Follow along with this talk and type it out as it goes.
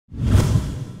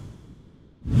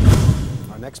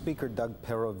Next speaker, Doug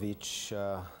Perovic,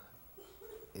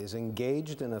 is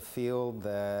engaged in a field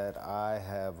that I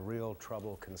have real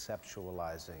trouble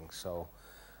conceptualizing. So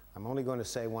I'm only going to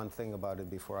say one thing about it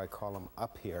before I call him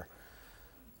up here.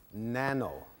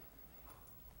 Nano.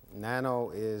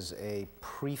 Nano is a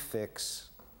prefix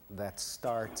that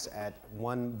starts at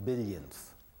 1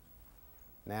 billionth.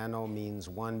 Nano means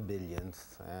 1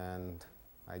 billionth, and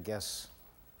I guess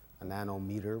a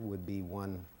nanometer would be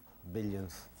 1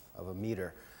 billionth of a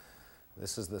meter.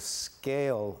 This is the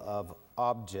scale of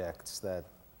objects that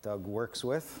Doug works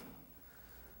with.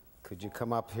 Could you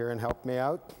come up here and help me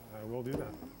out? I will do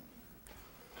that.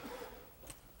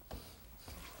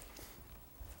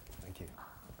 Thank you.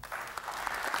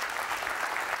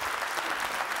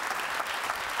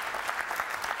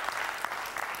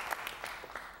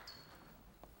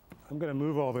 I'm going to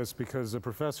move all this because the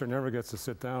professor never gets to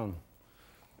sit down.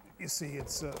 You see,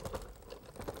 it's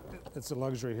a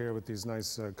luxury here with these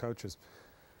nice couches.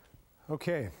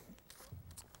 Okay.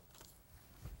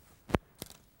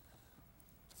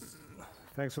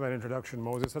 Thanks for that introduction,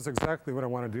 Moses. That's exactly what I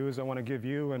want to do, is I want to give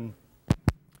you and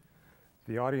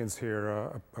the audience here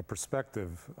a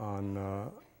perspective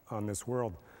on this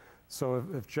world. So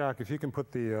if Jack, if you can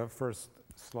put the first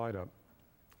slide up.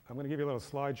 I'm going to give you a little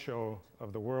slideshow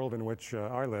of the world in which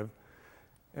I live.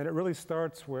 And it really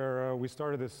starts where we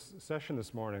started this session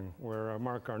this morning, where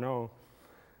Marc Garneau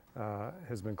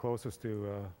has been closest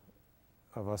to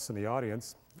of us in the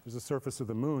audience. There's the surface of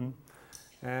the moon.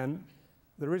 And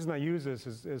the reason I use this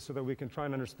is so that we can try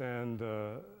and understand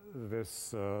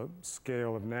this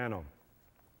scale of nano.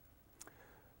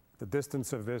 The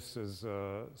distance of this is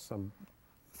some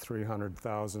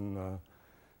 300,000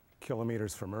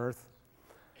 kilometers from Earth.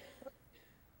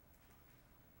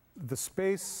 The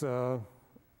space,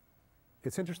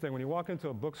 it's interesting, when you walk into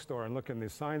a bookstore and look in the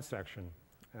science section,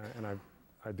 and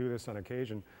I do this on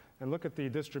occasion, and look at the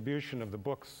distribution of the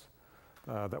books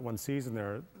that one sees in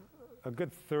there, a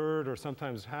good third or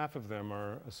sometimes half of them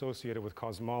are associated with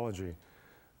cosmology,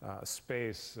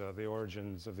 space, the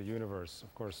origins of the universe.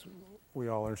 Of course, we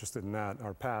all are interested in that,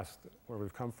 our past, where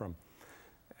we've come from.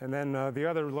 And then the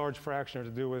other large fraction are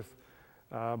to do with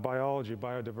biology,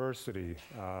 biodiversity,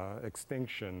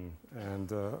 extinction,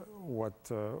 and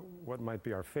what might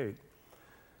be our fate.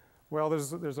 Well,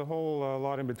 there's a whole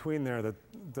lot in between there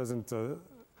that doesn't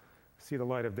see the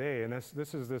light of day, and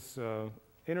this is this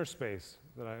inner space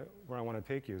that where I want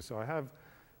to take you. So I have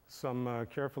some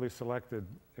carefully selected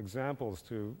examples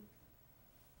to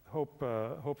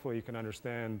hopefully you can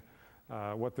understand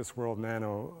what this world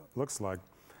nano looks like.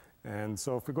 And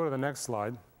so if we go to the next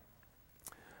slide,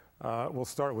 we'll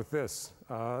start with this.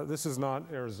 This is not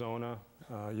Arizona.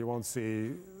 You won't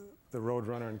see the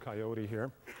roadrunner and coyote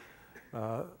here.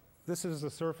 This is the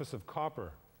surface of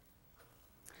copper.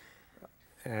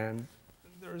 And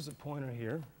there's a pointer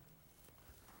here.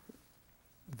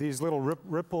 These little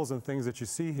ripples and things that you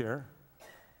see here,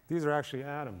 these are actually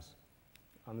atoms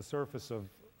on the surface of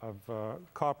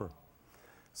copper.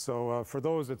 So for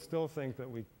those that still think that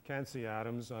we can't see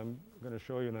atoms, I'm going to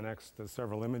show you in the next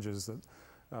several images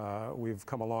that we've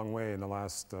come a long way in the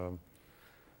last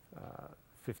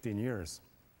 15 years.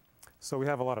 So we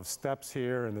have a lot of steps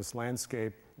here in this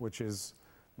landscape, which is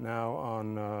now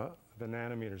on the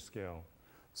nanometer scale.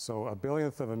 So a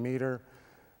billionth of a meter.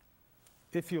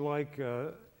 If you like,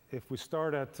 if we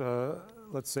start at,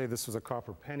 let's say this was a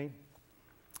copper penny,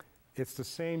 it's the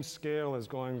same scale as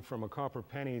going from a copper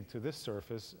penny to this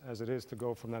surface as it is to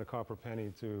go from that copper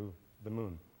penny to the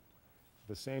moon.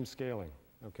 The same scaling.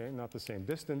 Okay, not the same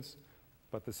distance,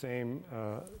 but the same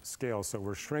scale. So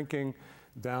we're shrinking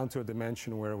down to a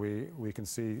dimension where we can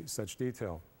see such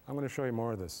detail. I'm going to show you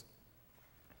more of this.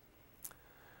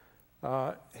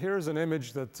 Here's an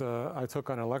image that I took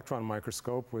on an electron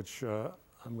microscope, which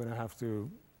I'm going to have to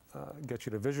get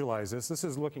you to visualize this. This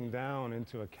is looking down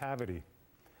into a cavity.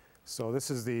 So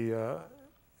this is the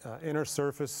inner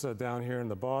surface down here in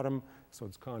the bottom, so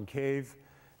it's concave.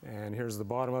 And here's the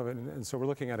bottom of it, and so we're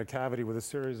looking at a cavity with a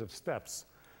series of steps.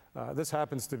 This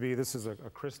happens to be, this is a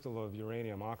crystal of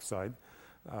uranium oxide,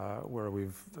 where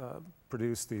we've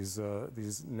produced these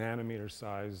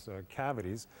nanometer-sized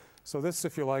cavities. So this,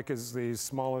 if you like, is the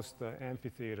smallest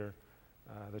amphitheater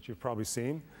that you've probably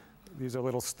seen. These are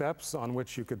little steps on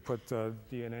which you could put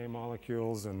DNA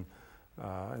molecules and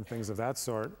things of that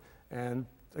sort. And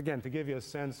again, to give you a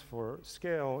sense for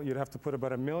scale, you'd have to put about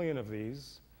 1 million of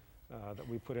these that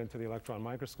we put into the electron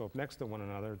microscope next to one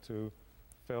another to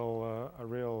fill a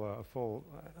real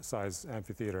full-size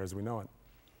amphitheater as we know it.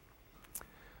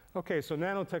 Okay, so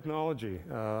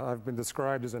nanotechnology. I've been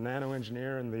described as a nano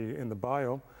engineer in the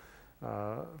bio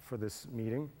for this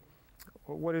meeting.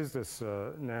 what is this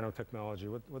nanotechnology?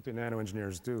 What do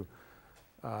nanoengineers do?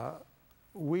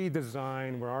 We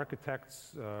design, we're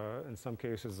architects, in some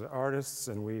cases artists,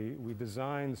 and we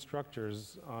design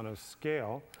structures on a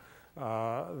scale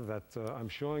that I'm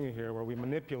showing you here, where we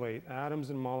manipulate atoms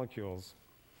and molecules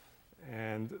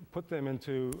and put them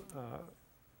into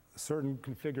certain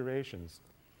configurations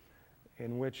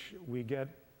in which we get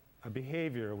a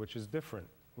behavior which is different,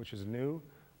 which is new,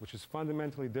 which is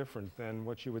fundamentally different than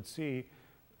what you would see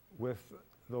with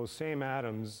those same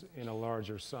atoms in a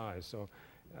larger size. So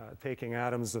taking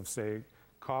atoms of, say,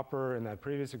 copper in that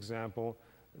previous example,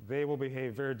 they will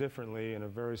behave very differently in a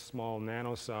very small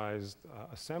nano-sized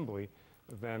assembly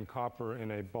than copper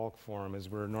in a bulk form as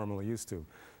we're normally used to.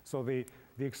 So the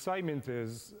excitement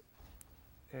is,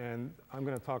 and I'm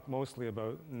going to talk mostly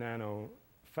about nano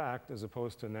fact as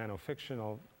opposed to nano fiction.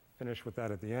 I'll finish with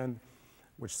that at the end,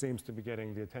 which seems to be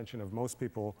getting the attention of most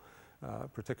people,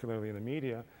 particularly in the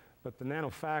media. But the nano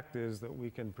fact is that we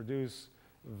can produce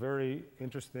very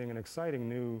interesting and exciting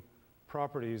new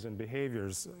properties and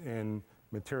behaviors in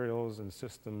materials and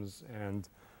systems and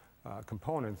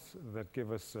components that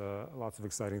give us lots of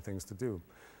exciting things to do.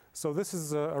 So this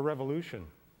is a revolution,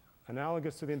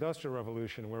 analogous to the Industrial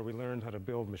Revolution, where we learned how to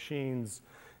build machines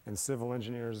and civil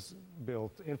engineers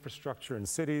built infrastructure in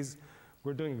cities.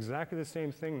 We're doing exactly the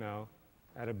same thing now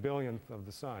at a billionth of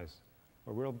the size.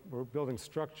 We're building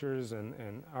structures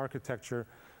and architecture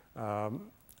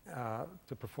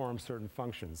to perform certain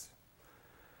functions.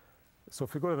 So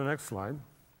if we go to the next slide,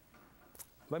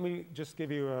 let me just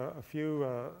give you a few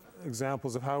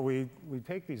examples of how we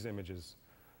take these images.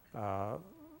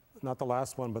 Not the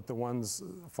last one, but the ones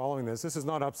following this. This is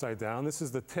not upside down. This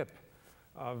is the tip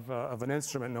of an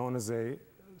instrument known as a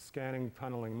scanning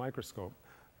tunneling microscope.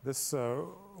 This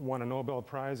won a Nobel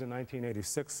Prize in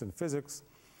 1986 in physics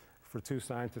for two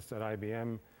scientists at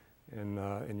IBM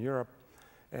in Europe.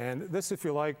 And this, if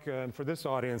you like, for this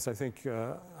audience, I think,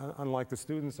 unlike the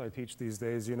students I teach these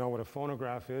days, you know what a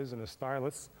phonograph is and a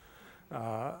stylus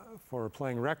for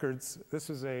playing records. This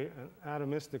is an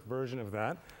atomistic version of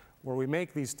that, where we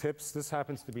make these tips. This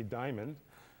happens to be diamond,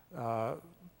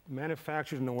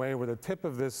 manufactured in a way where the tip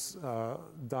of this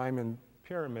diamond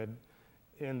pyramid,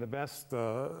 in the best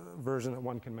version that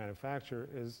one can manufacture,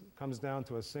 comes down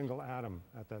to a single atom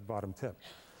at that bottom tip.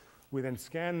 We then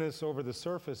scan this over the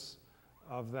surface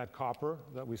of that copper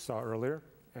that we saw earlier,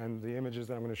 and the images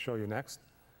that I'm going to show you next.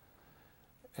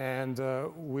 And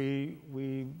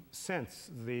we sense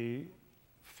the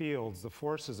fields, the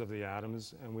forces of the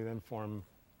atoms, and we then form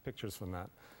pictures from that.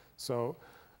 So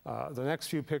the next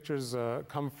few pictures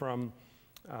come from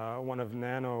one of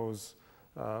Nano's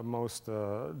most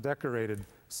decorated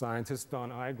scientists,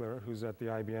 Don Eigler, who's at the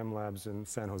IBM labs in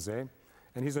San Jose.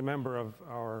 And he's a member of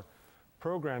our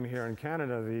program here in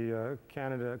Canada, the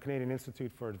Canadian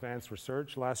Institute for Advanced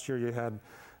Research. Last year you had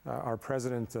our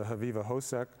president, Haviva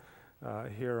Hosek,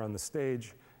 here on the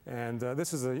stage. And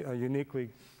this is a uniquely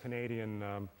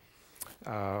Canadian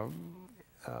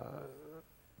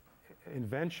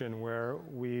invention where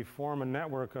we form a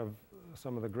network of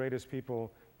some of the greatest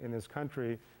people in this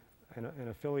country and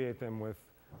affiliate them with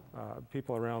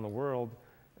people around the world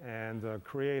and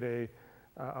create a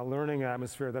learning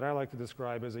atmosphere that I like to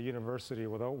describe as a university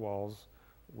without walls,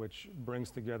 which brings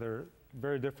together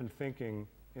very different thinking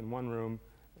in one room,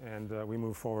 and we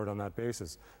move forward on that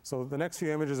basis. So the next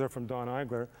few images are from Don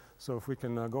Eigler, so if we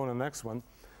can go on to the next one.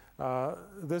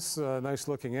 This nice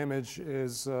looking image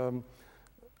is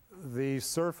the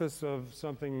surface of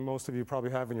something most of you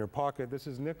probably have in your pocket. This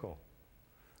is nickel,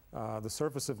 the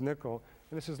surface of nickel.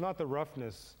 And this is not the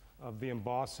roughness of the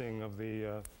embossing of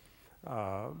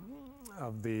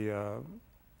the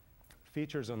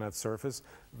features on that surface.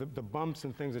 The bumps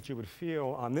and things that you would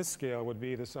feel on this scale would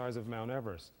be the size of Mount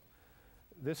Everest.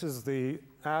 This is the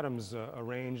atoms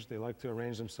arranged. They like to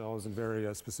arrange themselves in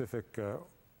very specific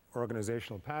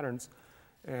organizational patterns.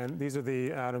 And these are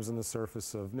the atoms on the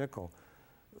surface of nickel.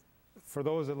 For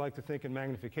those that like to think in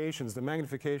magnifications, the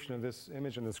magnification of this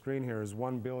image on the screen here is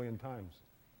 1 billion times.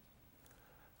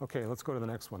 Okay, let's go to the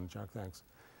next one, Jack, thanks.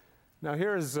 Now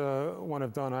here is one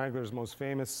of Don Eigler's most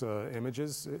famous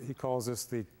images. He calls this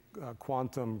the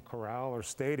quantum corral or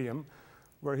stadium,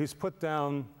 where he's put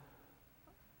down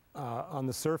on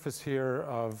the surface here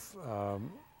of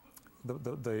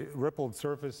the rippled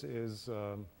surface is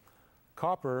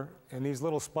copper, and these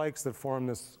little spikes that form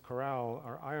this corral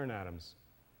are iron atoms.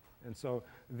 And so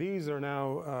these are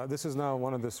now, this is now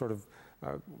one of the sort of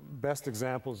best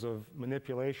examples of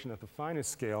manipulation at the finest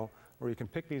scale, where you can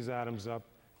pick these atoms up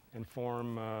and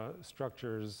form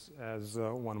structures as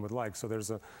one would like. So there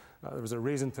was a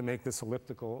reason to make this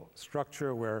elliptical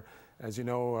structure where As you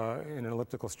know, in an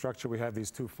elliptical structure, we have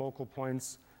these two focal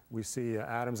points. We see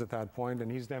atoms at that point,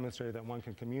 and he's demonstrated that one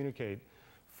can communicate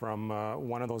from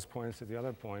one of those points to the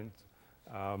other point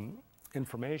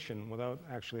information without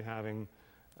actually having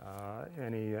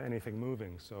anything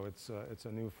moving. So it's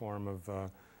a new form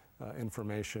of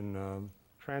information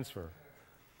transfer.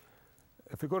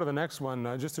 If we go to the next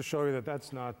one, just to show you that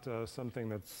that's not something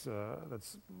that's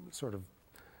sort of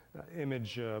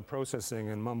image processing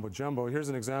and mumbo jumbo, here's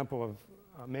an example of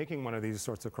making one of these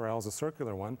sorts of corrals, a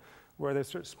circular one, where they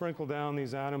sprinkle down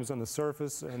these atoms on the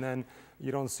surface, and then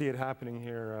you don't see it happening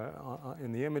here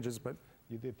in the images, but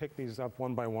they pick these up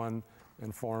one by one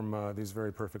and form these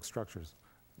very perfect structures.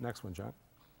 Next one, Jack.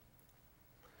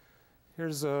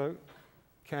 Here's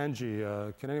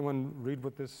kanji. Can anyone read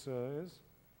what this is?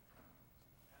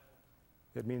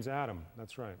 It means atom,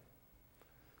 that's right.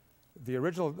 The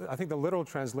original, I think the literal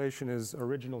translation is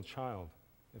original child,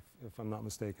 if I'm not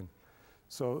mistaken.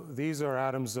 So these are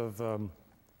atoms of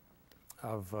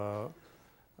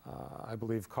I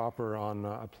believe, copper on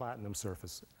a platinum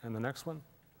surface. And the next one?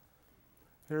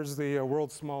 Here's the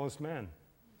world's smallest man,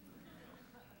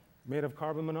 made of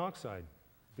carbon monoxide.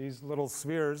 These little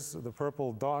spheres, the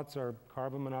purple dots, are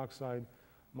carbon monoxide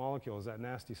molecules, that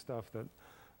nasty stuff that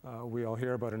we all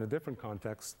hear about in a different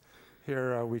context.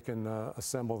 Here we can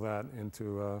assemble that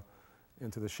into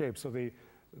the shape. So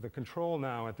the control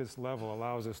now at this level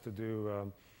allows us to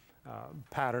do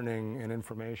patterning and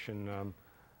information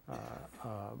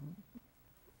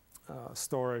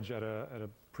storage at a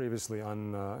previously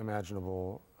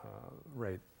unimaginable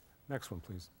rate. Next one,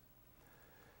 please.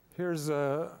 Here's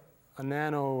a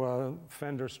Nano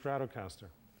Fender Stratocaster.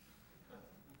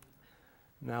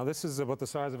 Now this is about the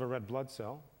size of a red blood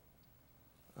cell.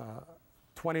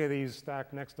 20 of these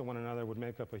stacked next to one another would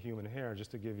make up a human hair, just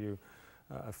to give you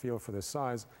a feel for this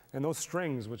size. And those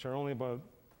strings, which are only about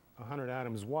 100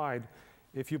 atoms wide,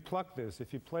 if you plucked this,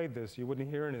 if you played this, you wouldn't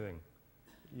hear anything.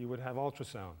 You would have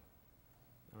ultrasound,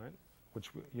 all right? Which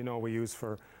you know we use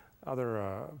for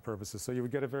other purposes. So you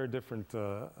would get a very different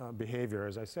behavior,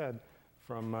 as I said,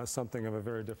 from something of a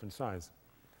very different size.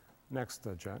 Next,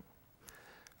 Jack.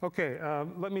 Okay,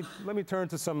 let me turn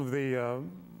to some of the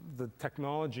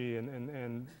technology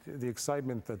and the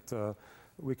excitement that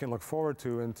we can look forward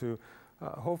to, and to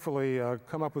hopefully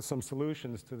come up with some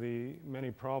solutions to the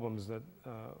many problems that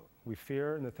we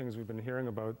fear and the things we've been hearing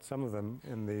about, some of them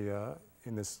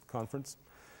in this conference.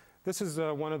 This is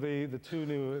one of the two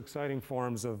new exciting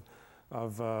forms of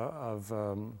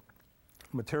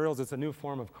materials. It's a new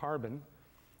form of carbon.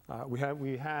 We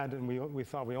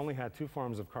thought we only had two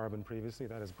forms of carbon previously.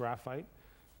 That is graphite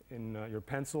in your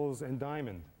pencils, and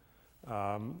diamond,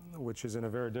 which is in a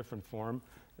very different form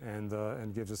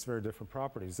and gives us very different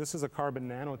properties. This is a carbon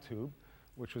nanotube,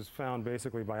 which was found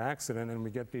basically by accident, and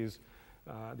we get these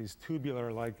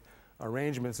tubular-like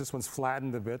arrangements. This one's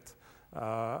flattened a bit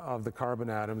of the carbon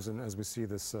atoms, and as we see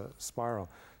this spiral.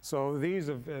 So these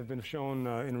have been shown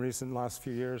in recent last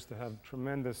few years to have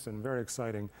tremendous and very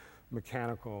exciting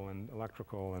mechanical and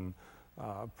electrical and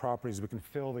properties. We can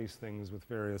fill these things with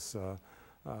various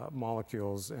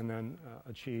molecules and then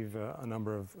achieve a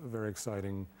number of very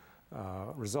exciting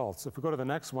results. If we go to the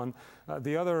next one,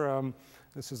 the other,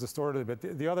 this is distorted a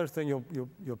bit, the other thing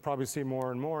you'll probably see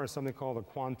more and more is something called a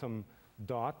quantum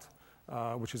dot,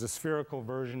 which is a spherical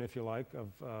version, if you like,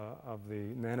 of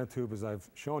the nanotube as I've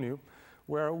shown you,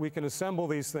 where we can assemble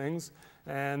these things,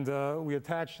 and we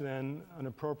attach then an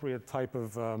appropriate type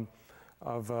of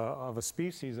a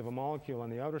species of a molecule on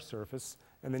the outer surface,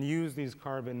 and then use these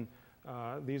carbon,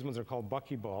 these ones are called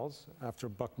buckyballs, after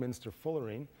Buckminster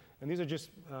fullerene, and these are just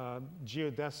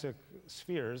geodesic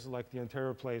spheres like the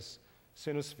anteroplace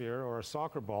cynosphere or a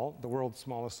soccer ball. The world's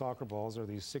smallest soccer balls are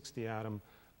these 60-atom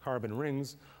carbon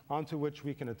rings, onto which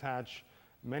we can attach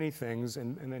many things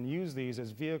and then use these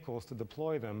as vehicles to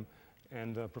deploy them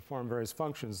and perform various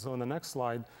functions. So in the next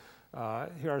slide,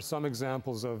 here are some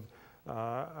examples of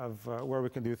where we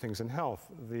can do things in health.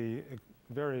 The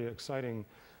very exciting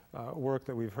work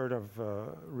that we've heard of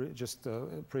just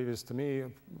prior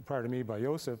to me by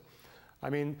Joseph. I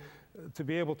mean, to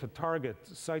be able to target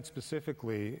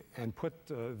site-specifically and put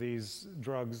these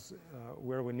drugs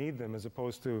where we need them, as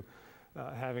opposed to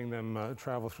having them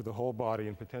travel through the whole body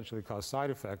and potentially cause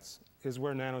side effects, is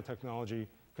where nanotechnology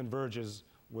converges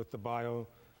with the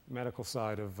biomedical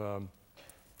side of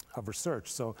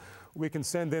research. So we can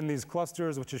send in these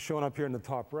clusters, which is shown up here in the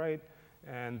top right,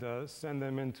 and send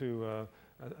them into a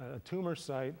tumor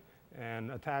site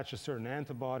and attach a certain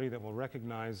antibody that will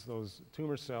recognize those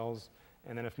tumor cells,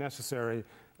 and then if necessary,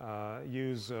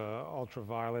 use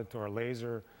ultraviolet or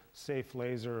laser, safe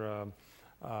laser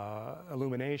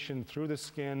illumination through the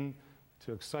skin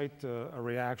to excite a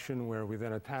reaction where we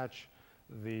then attach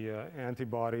the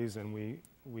antibodies and we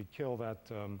kill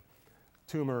that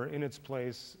tumor in its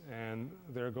place, and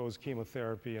there goes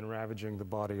chemotherapy and ravaging the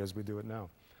body as we do it now.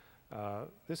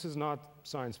 This is not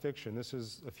science fiction. This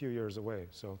is a few years away,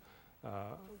 so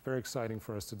very exciting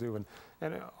for us to do.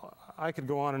 And I could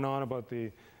go on and on about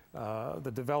the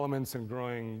developments in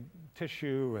growing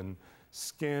tissue and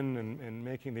skin and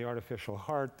making the artificial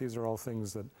heart. These are all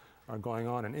things that are going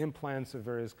on, and implants of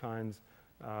various kinds.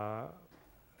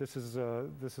 This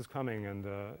is coming and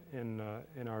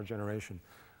in our generation.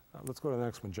 Let's go to the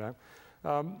next one, Jack.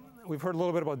 We've heard a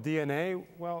little bit about DNA.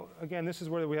 Well, again, this is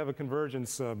where we have a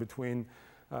convergence between,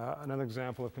 another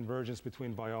example of convergence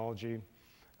between biology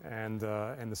and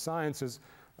the sciences.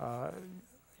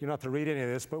 You're not to read any of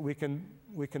this, but we can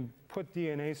put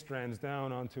DNA strands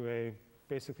down onto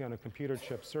basically on a computer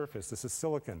chip surface. This is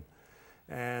silicon.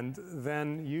 And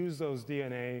then use those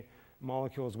DNA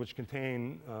molecules which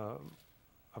contain,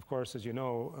 of course, as you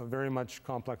know, very much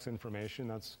complex information.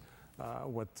 That's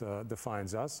what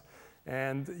defines us.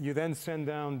 And you then send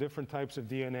down different types of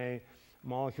DNA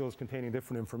molecules containing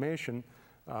different information,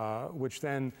 which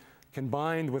then can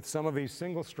bind with some of these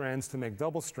single strands to make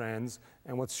double strands.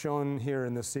 And what's shown here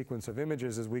in this sequence of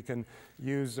images is we can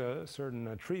use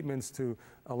certain treatments to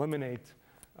eliminate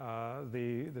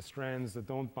the strands that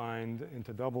don't bind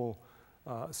into double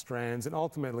strands. And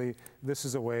ultimately, this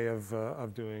is a way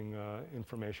of doing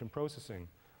information processing.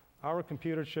 Our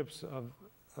computer chips of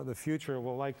the future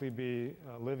will likely be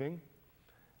living.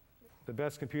 The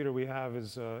best computer we have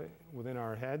is within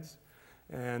our heads.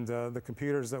 And the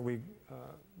computers that we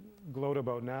gloat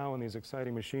about now and these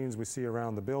exciting machines we see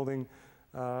around the building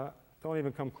don't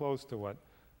even come close to what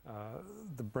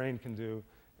the brain can do.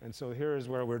 And so here is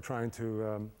where we're trying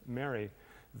to marry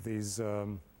these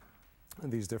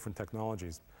different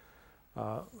technologies.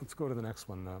 Let's go to the next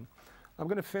one. I'm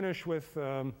going to finish with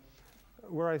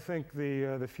where I think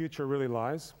the future really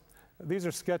lies. These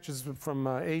are sketches from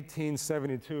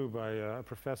 1872 by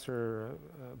Professor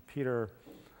Peter,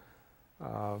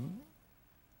 I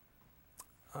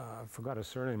forgot his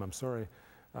surname, I'm sorry.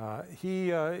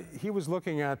 He was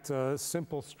looking at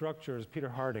simple structures, Peter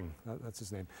Harding, that's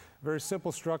his name, very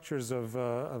simple structures of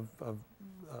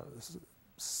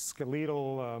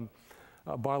skeletal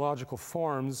biological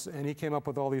forms, and he came up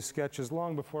with all these sketches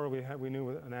long before we knew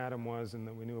what an atom was and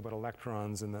that we knew about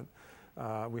electrons and that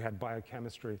we had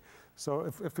biochemistry.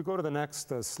 So if we go to the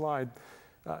next slide,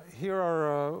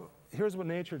 here's what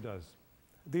nature does.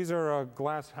 These are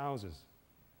glass houses,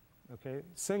 okay?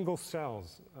 Single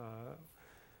cells.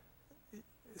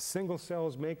 Single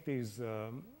cells make these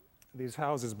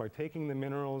houses by taking the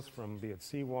minerals from, be it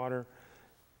seawater,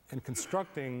 and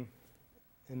constructing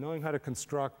and knowing how to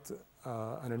construct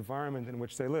an environment in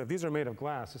which they live. These are made of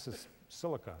glass. This is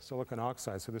silica, silicon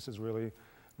oxide, so this is really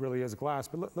is glass.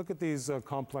 But look at these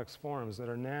complex forms that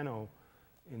are nano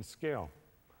in scale.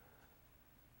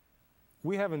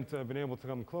 We haven't been able to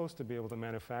come close to be able to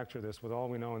manufacture this with all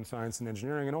we know in science and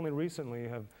engineering, and only recently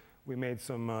have we made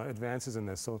some advances in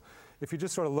this. So if you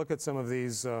just sort of look at some of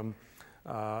these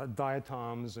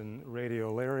diatoms and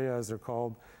radiolaria, as they're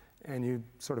called, and you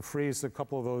sort of freeze a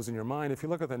couple of those in your mind. If you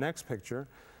look at the next picture,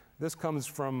 this comes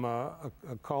from a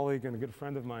colleague and a good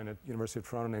friend of mine at University of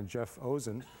Toronto named Jeff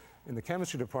Ozen in the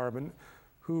chemistry department,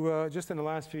 who just in the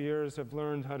last few years have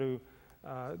learned how to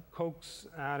coax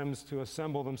atoms to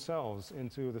assemble themselves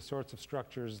into the sorts of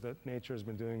structures that nature has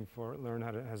been doing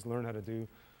has learned how to do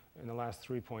in the last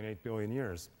 3.8 billion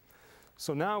years.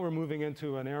 So now we're moving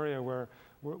into an area where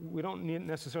we don't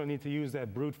necessarily need to use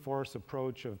that brute force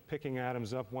approach of picking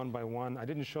atoms up one by one. I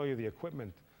didn't show you the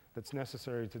equipment that's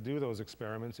necessary to do those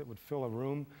experiments. It would fill a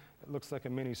room. It looks like a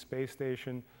mini space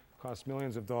station, costs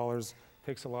millions of dollars,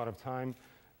 takes a lot of time.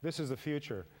 This is the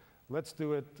future. Let's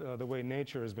do it the way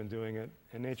nature has been doing it,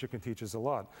 and nature can teach us a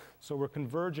lot. So we're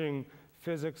converging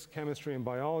physics, chemistry, and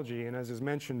biology, and as is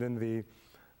mentioned in the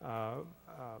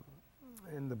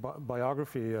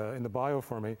biography, in the bio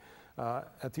for me,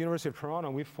 at the University of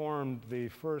Toronto, we formed the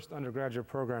first undergraduate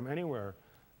program anywhere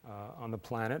on the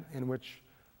planet in which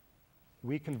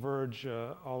we converge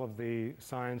all of the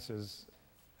sciences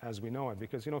as we know it.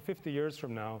 Because, 50 years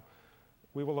from now,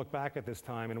 we will look back at this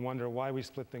time and wonder why we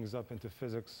split things up into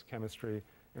physics, chemistry,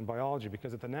 and biology,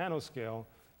 because at the nanoscale,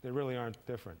 they really aren't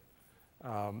different.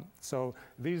 So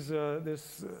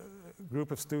this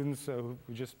group of students who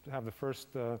just have the first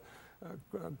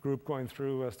group going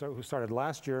through, who started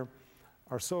last year,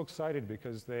 are so excited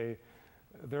because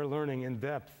they're learning in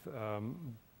depth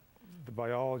the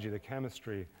biology, the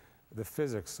chemistry, the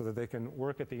physics so that they can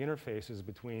work at the interfaces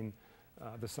between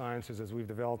the sciences as we've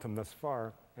developed them thus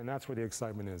far, and that's where the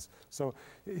excitement is. So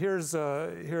here's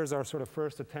our sort of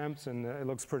first attempts, and it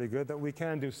looks pretty good that we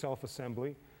can do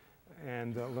self-assembly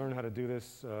and learn how to do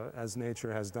this as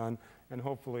nature has done, and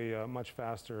hopefully much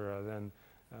faster than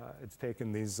it's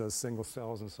taken these single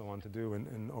cells and so on to do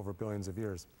in over billions of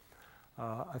years.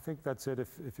 I think that's it.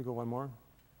 If you go one more.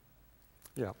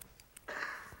 Yeah.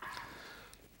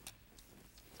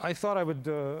 I thought I would,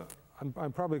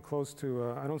 I'm probably close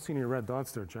to, I don't see any red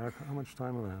dots there, Jack. How much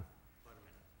time am I at?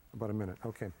 About a minute,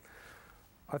 okay.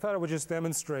 I thought I would just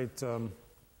demonstrate,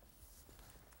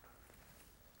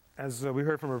 as we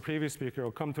heard from our previous speaker,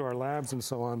 we'll come to our labs and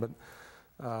so on, but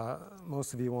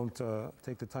most of you won't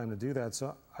take the time to do that.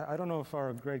 So I don't know if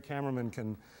our great cameraman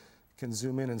can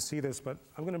zoom in and see this, but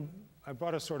I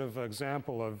brought a sort of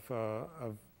example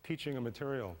of teaching a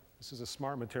material. This is a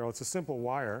smart material. It's a simple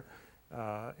wire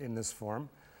in this form,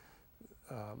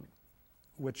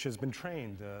 which has been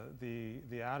trained.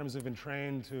 The atoms have been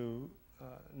trained to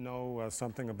know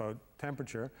something about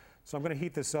temperature. So I'm going to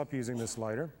heat this up using this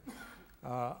lighter.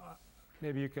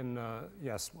 Maybe you can,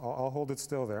 yes, I'll hold it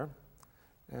still there.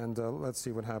 And let's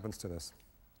see what happens to this.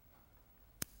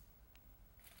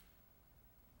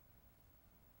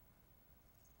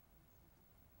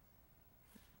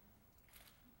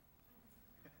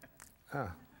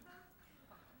 Ah.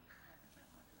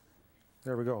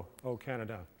 There we go. Oh,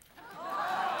 Canada.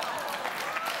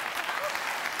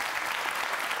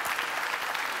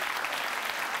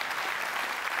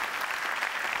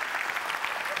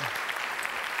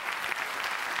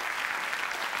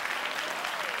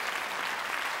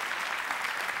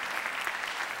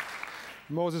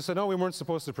 Moses, I know we weren't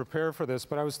supposed to prepare for this,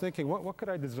 but I was thinking, what could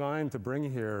I design to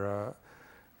bring here?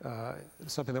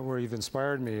 Something that would have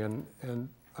inspired me. And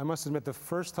I must admit, the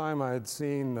first time I had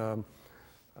seen a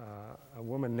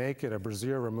woman naked, a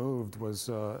brassiere removed, was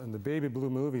in the baby blue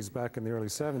movies back in the early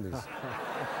 70s.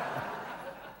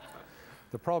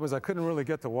 The problem is I couldn't really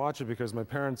get to watch it because my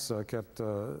parents kept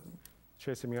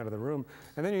chasing me out of the room.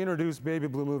 And then you introduced Baby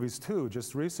Blue Movies 2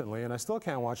 just recently, and I still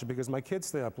can't watch it because my kids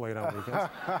stay up late on weekends.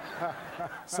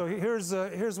 So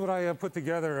here's what I put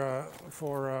together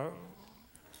for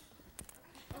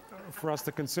us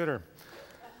to consider.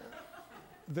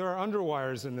 There are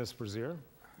underwires in this brassiere,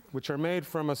 which are made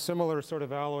from a similar sort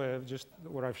of alloy of just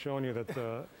what I've shown you,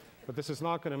 that, but this is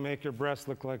not going to make your breast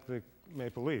look like the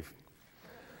maple leaf.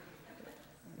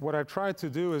 What I've tried to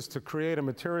do is to create a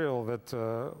material that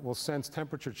will sense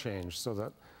temperature change so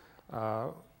that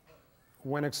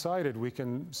when excited, we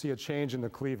can see a change in the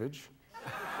cleavage.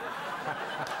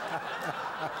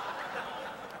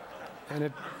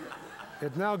 And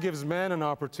it now gives men an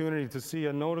opportunity to see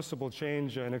a noticeable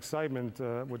change in excitement,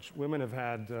 which women have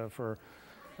had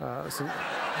at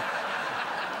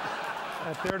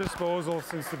their disposal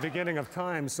since the beginning of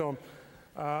time. So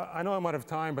I know I'm out of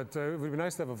time, but it would be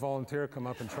nice to have a volunteer come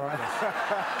up and try this.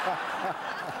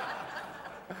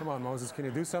 Come on, Moses, can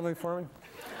you do something for me?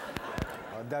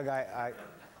 Doug, I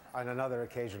on another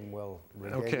occasion will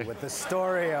regale you with the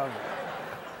story of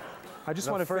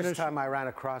the first time I ran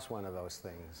across one of those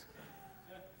things.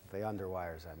 The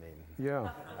underwires, I mean. Yeah.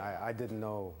 I didn't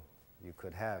know you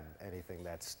could have anything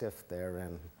that stiff there,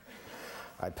 and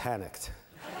I panicked.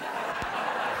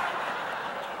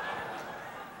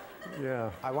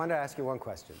 Yeah. I wanted to ask you one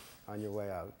question on your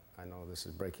way out. I know this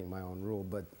is breaking my own rule,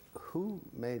 but who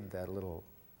made that little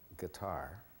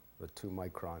guitar, the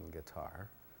 2-micron guitar?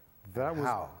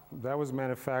 How? That was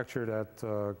manufactured at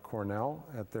Cornell,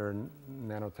 at their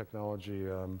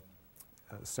nanotechnology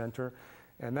center.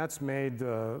 And that's made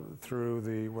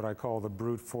through what I call the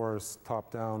brute force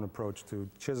top-down approach to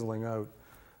chiseling out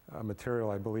a material,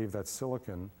 I believe that's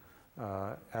silicon,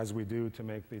 as we do to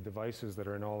make the devices that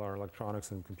are in all our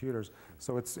electronics and computers.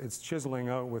 So it's chiseling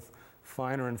out with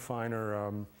finer and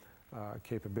finer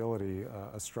capability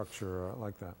a structure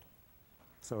like that.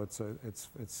 So it's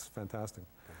fantastic.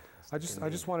 I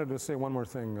just wanted to say one more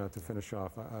thing to finish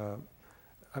off.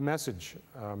 A message.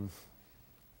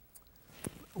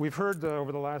 We've heard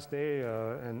over the last day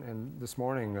and this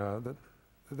morning that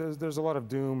there's a lot of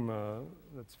doom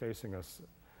that's facing us.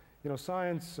 You know,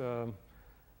 science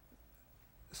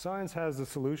has the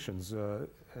solutions,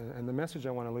 and the message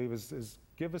I want to leave is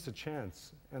give us a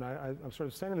chance. And I'm sort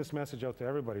of sending this message out to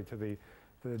everybody, to the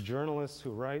journalists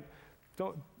who write.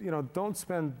 Don't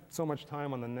spend so much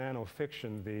time on the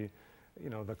nanofiction, the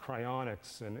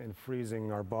cryonics and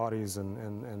freezing our bodies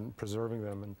and preserving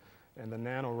them, and the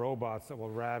nano robots that will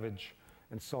ravage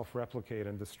and self-replicate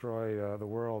and destroy the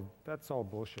world. That's all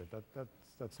bullshit.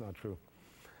 That's not true.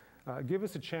 give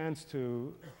us a chance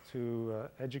to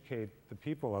educate the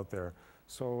people out there.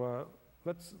 So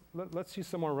let's see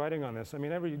some more writing on this. I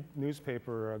mean, every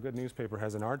newspaper, a good newspaper,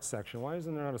 has an art section. Why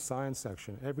isn't there not a science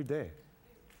section every day?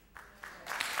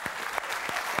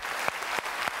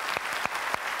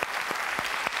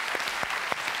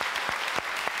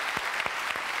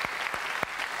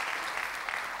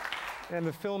 And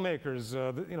the filmmakers,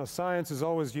 you know, science is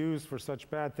always used for such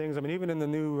bad things. I mean, even in the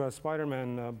new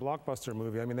Spider-Man blockbuster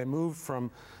movie, I mean, they moved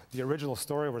from the original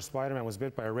story where Spider-Man was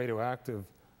bit by a radioactive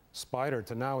spider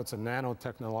to now it's a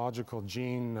nanotechnological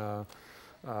gene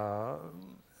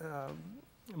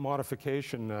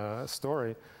modification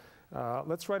story.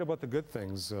 Let's write about the good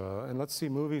things, and let's see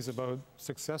movies about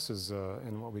successes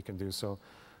in what we can do. So,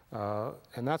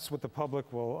 and that's what the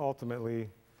public will ultimately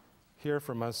hear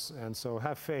from us, and so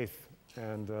have faith.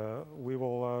 And we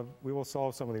will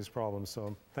solve some of these problems.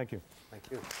 So thank you. Thank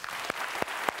you.